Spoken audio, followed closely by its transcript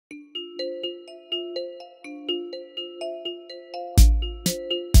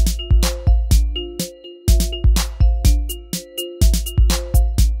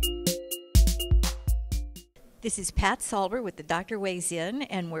This is Pat Salber with the Dr. Weighs In,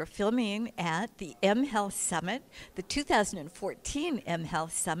 and we're filming at the mHealth Summit, the 2014 mHealth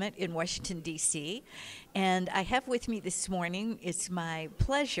Summit in Washington, D.C. And I have with me this morning, it's my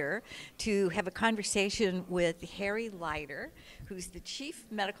pleasure to have a conversation with Harry Leider, who's the Chief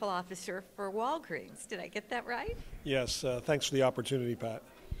Medical Officer for Walgreens. Did I get that right? Yes, thanks for the opportunity, Pat.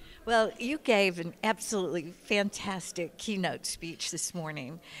 Well, you gave an absolutely fantastic keynote speech this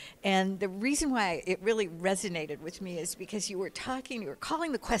morning, and the reason why it really resonated with me is because you were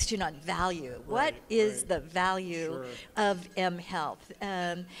calling the question on value. Right, what is right. the value Sure. of mHealth?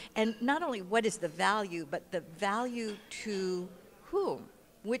 And not only what is the value, but the value to whom?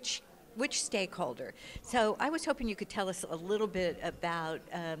 Which stakeholder? So I was hoping you could tell us a little bit about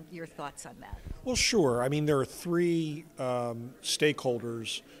your thoughts on that. Well, sure. I mean, there are three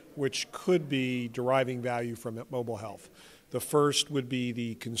stakeholders which could be deriving value from mobile health. The first would be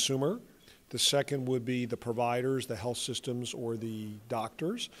the consumer. The second would be the providers, the health systems or the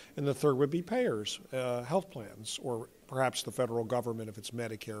doctors. And the third would be payers, health plans, or perhaps the federal government if it's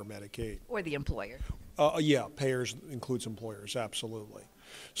Medicare or Medicaid. Or the employer. Yeah, payers includes employers, absolutely.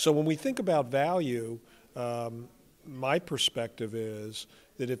 So when we think about value, my perspective is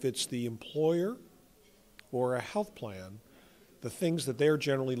that if it's the employer or a health plan, the things that they're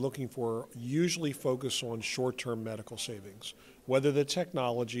generally looking for usually focus on short-term medical savings, whether the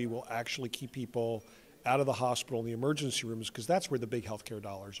technology will actually keep people out of the hospital and the emergency rooms, because that's where the big healthcare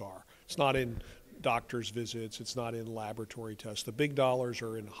dollars are. It's not in doctor's visits, it's not in laboratory tests. The big dollars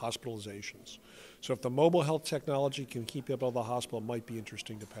are in hospitalizations. So if the mobile health technology can keep people out of the hospital, it might be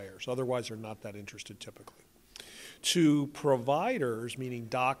interesting to payers. Otherwise, they're not that interested typically. To providers, meaning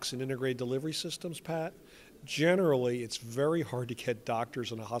docs and integrated delivery systems, Pat, generally it's very hard to get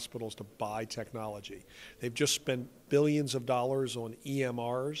doctors and hospitals to buy technology. They've just spent billions of dollars on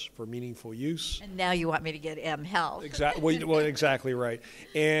EMRs for meaningful use. And now you want me to get mHealth. Exactly. Well, exactly right.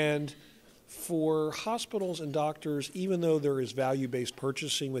 And for hospitals and doctors, even though there is value-based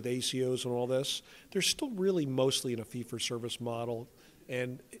purchasing with ACOs and all this, they're still really mostly in a fee-for-service model.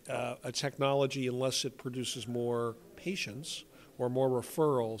 And a technology, unless it produces more patients or more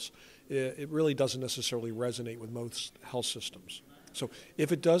referrals, it really doesn't necessarily resonate with most health systems. So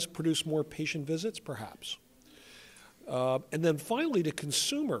if it does produce more patient visits, perhaps. And then finally, to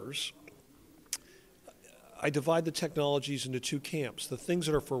consumers, I divide the technologies into two camps. The things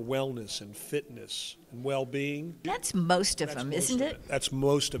that are for wellness and fitness and well-being. That's most of them, isn't it? That's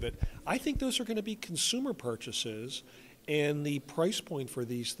most of it. I think those are going to be consumer purchases. And the price point for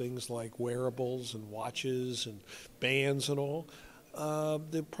these things like wearables and watches and bands and all,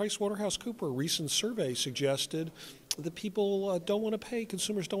 the PricewaterhouseCoopers recent survey suggested that people don't want to pay,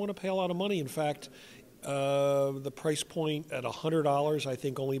 consumers don't want to pay a lot of money. In fact, the price point at $100, I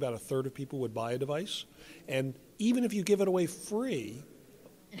think only about a third of people would buy a device. And even if you give it away free,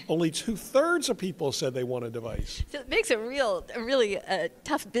 only 2/3 of people said they want a device. So it makes a really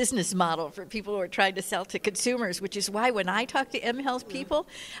tough business model for people who are trying to sell to consumers, which is why when I talk to mHealth people,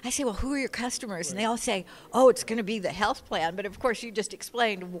 I say, well, who are your customers? And they all say, oh, it's going to be the health plan. But of course, you just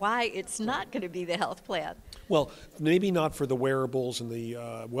explained why it's not going to be the health plan. Well, maybe not for the wearables and the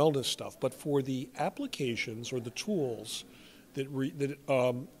wellness stuff, but for the applications or the tools that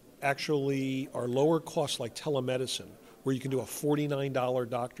actually are lower cost, like telemedicine, where you can do a $49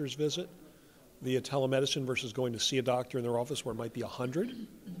 doctor's visit via telemedicine versus going to see a doctor in their office where it might be $100.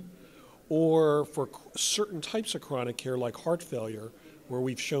 Or for certain types of chronic care like heart failure, where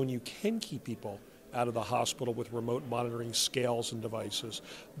we've shown you can keep people out of the hospital with remote monitoring scales and devices.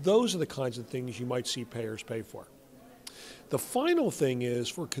 Those are the kinds of things you might see payers pay for. The final thing is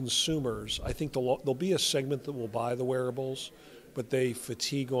for consumers, I think there'll be a segment that will buy the wearables, but they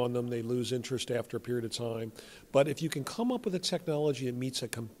fatigue on them, they lose interest after a period of time. But if you can come up with a technology that meets a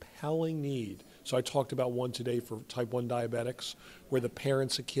compelling need, so I talked about one today for type 1 diabetics, where the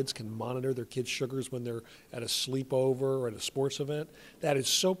parents of kids can monitor their kids' sugars when they're at a sleepover or at a sports event, that is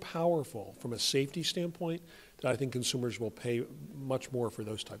so powerful from a safety standpoint that I think consumers will pay much more for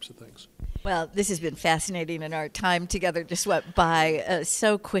those types of things. Well, this has been fascinating, and our time together just went by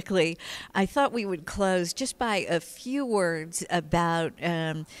so quickly. I thought we would close just by a few words about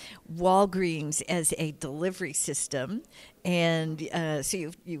Walgreens as a delivery system. And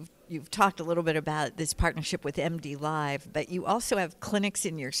so you've talked a little bit about this partnership with MD Live, but you also have clinics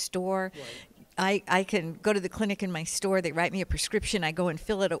in your store. Right. I can go to the clinic in my store. They write me a prescription. I go and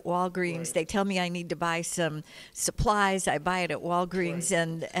fill it at Walgreens. Right. They tell me I need to buy some supplies. I buy it at Walgreens.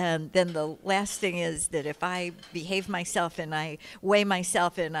 Right. And then the last thing is that if I behave myself and I weigh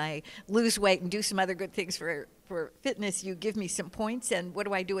myself and I lose weight and do some other good things for for fitness, you give me some points, and what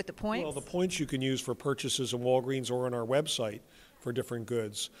do I do with the points? Well, the points you can use for purchases in Walgreens or on our website for different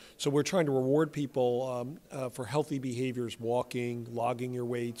goods. So we're trying to reward people for healthy behaviors, walking, logging your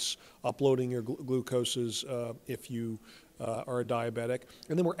weights, uploading your glucoses if you are a diabetic.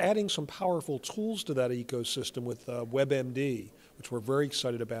 And then we're adding some powerful tools to that ecosystem with WebMD, which we're very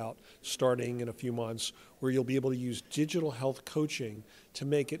excited about starting in a few months, where you'll be able to use digital health coaching to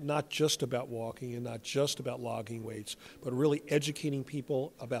make it not just about walking and not just about logging weights, but really educating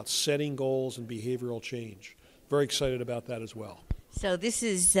people about setting goals and behavioral change. Very excited about that as well. So this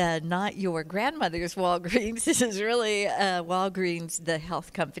is not your grandmother's Walgreens. This is really Walgreens, the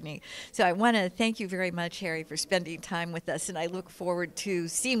health company. So I want to thank you very much, Harry, for spending time with us, and I look forward to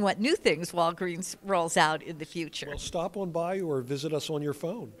seeing what new things Walgreens rolls out in the future. Well, stop on by or visit us on your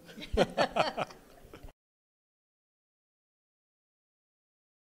phone.